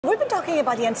We've been talking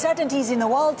about the uncertainties in the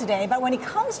world today, but when it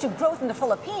comes to growth in the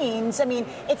Philippines, I mean,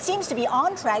 it seems to be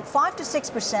on track, 5 to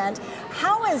 6%.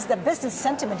 How is the business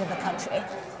sentiment in the country?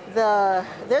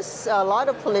 There's a lot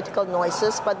of political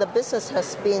noises, but the business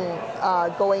has been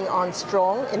going on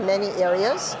strong in many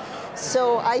areas.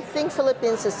 So I think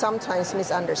Philippines is sometimes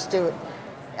misunderstood,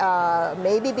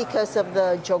 maybe because of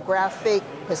the geographic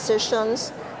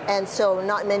positions, and so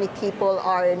not many people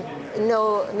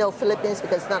know Philippines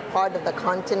because it's not part of the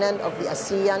continent of the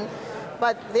ASEAN.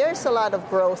 But there's a lot of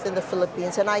growth in the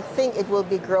Philippines, and I think it will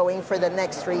be growing for the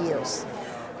next 3 years.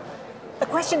 The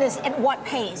question is, at what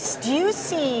pace? Do you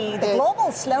see the global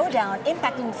slowdown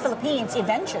impacting the Philippines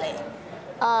eventually?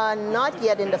 Not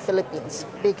yet in the Philippines,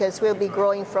 because we'll be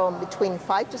growing from between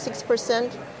 5 to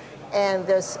 6%, and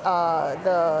there's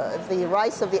the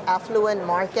rise of the affluent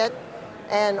market,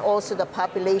 and also the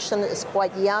population is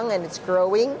quite young and it's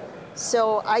growing.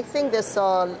 So I think there's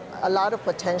a lot of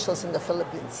potentials in the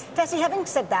Philippines. Tessie, having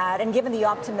said that, and given the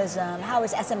optimism, how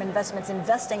is SM Investments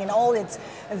investing in all its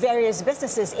various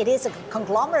businesses? It is a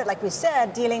conglomerate, like we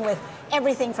said, dealing with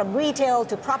everything from retail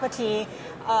to property.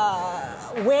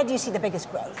 Where do you see the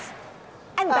biggest growth?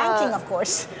 And banking, of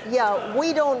course. Yeah,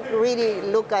 we don't really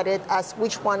look at it as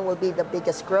which one will be the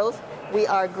biggest growth. We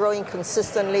are growing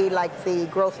consistently, like the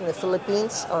growth in the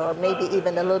Philippines, or maybe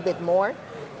even a little bit more.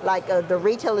 Like the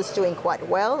retail is doing quite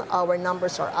well. Our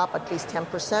numbers are up at least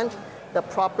 10%. The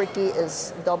property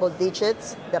is double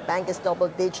digits. The bank is double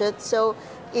digits. So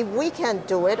if we can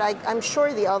do it, I'm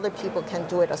sure the other people can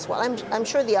do it as well. I'm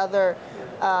sure the other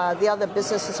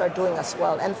businesses are doing as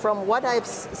well. And from what I've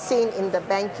seen in the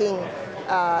banking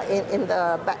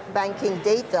banking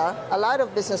data, a lot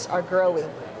of businesses are growing.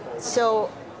 So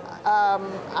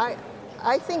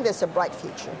I think there's a bright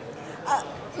future.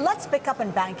 Let's pick up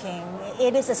in banking.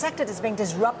 It is a sector that's being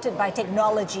disrupted by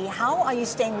technology. How are you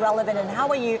staying relevant, and how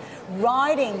are you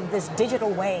riding this digital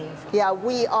wave? Yeah,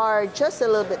 we are just a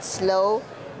little bit slow,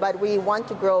 but we want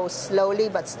to grow slowly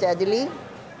but steadily.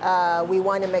 We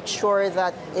want to make sure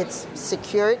that it's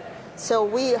secured. So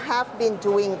we have been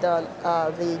doing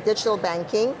the digital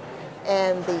banking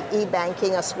and the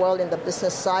e-banking as well in the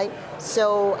business side.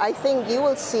 So I think you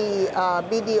will see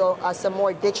BDO as a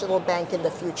more digital bank in the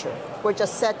future. We're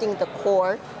just setting the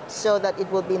core so that it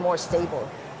will be more stable.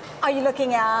 Are you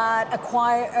looking at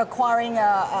acquiring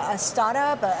a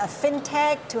startup, a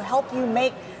fintech, to help you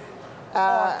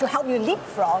to help you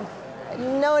leapfrog?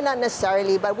 No, not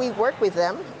necessarily, but we work with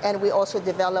them, and we also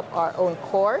develop our own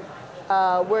core.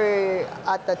 We're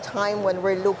at the time when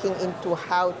we're looking into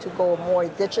how to go more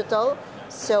digital.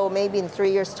 So maybe in 3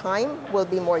 years' time, we'll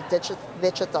be more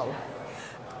digital.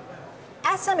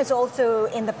 SM is also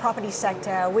in the property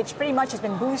sector, which pretty much has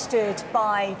been boosted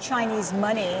by Chinese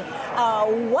money.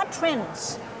 What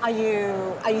trends are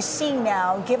you seeing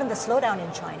now, given the slowdown in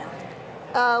China?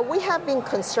 We have been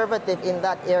conservative in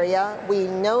that area. We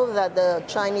know that the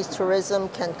Chinese tourism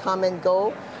can come and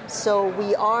go. So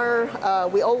we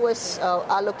always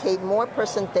allocate more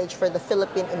percentage for the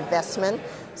Philippine investment.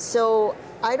 So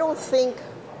I don't think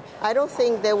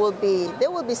there will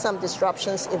be some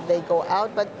disruptions if they go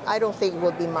out, but I don't think it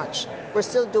will be much. We're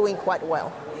still doing quite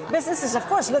well. Businesses, of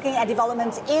course, looking at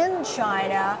developments in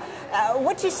China.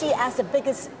 What do you see as the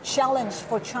biggest challenge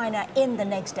for China in the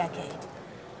next decade?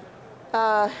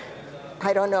 I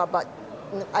don't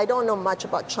know much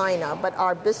about China, but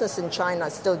our business in China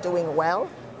is still doing well.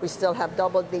 We still have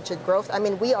double-digit growth. I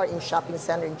mean, we are in shopping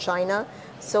center in China,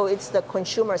 so it's the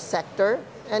consumer sector,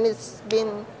 and it has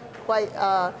been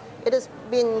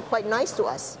quite nice to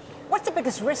us. What's the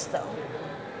biggest risk, though?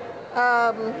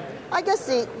 I guess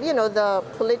the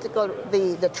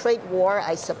trade war,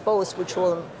 I suppose, which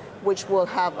will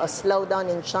have a slowdown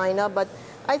in China. But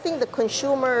I think the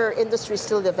consumer industry is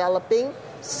still developing.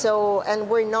 So, and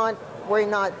we're not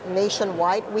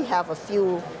nationwide. We have a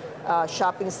few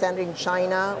shopping centers in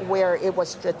China where it was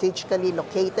strategically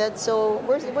located. So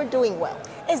we're doing well.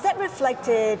 Is that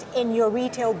reflected in your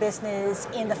retail business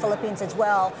in the Philippines as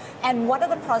well? And what are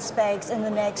the prospects in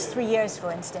the next 3 years,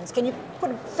 for instance? Can you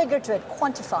put a figure to it,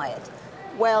 quantify it?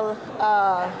 Well,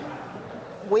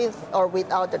 with or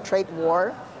without the trade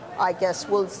war, I guess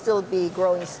we'll still be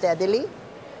growing steadily.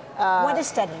 What is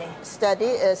steadily? Steady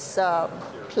is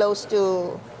close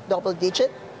to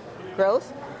double-digit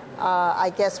growth.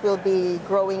 I guess we'll be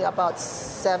growing about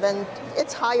 7.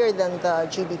 It's higher than the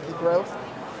GDP growth,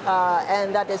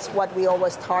 and that is what we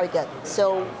always target.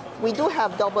 So we do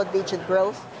have double-digit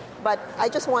growth, but I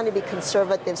just want to be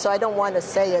conservative, so I don't want to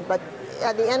say it. But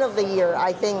at the end of the year,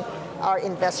 I think our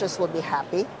investors will be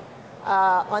happy.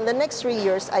 On the next 3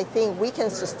 years, I think we can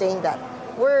sustain that.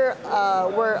 we're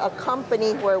a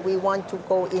company where we want to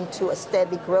go into a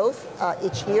steady growth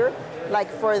each year. Like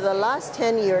for the last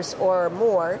 10 years or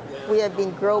more, we have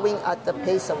been growing at the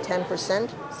pace of 10%.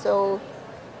 So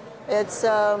it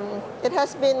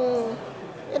has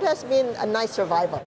been a nice survival.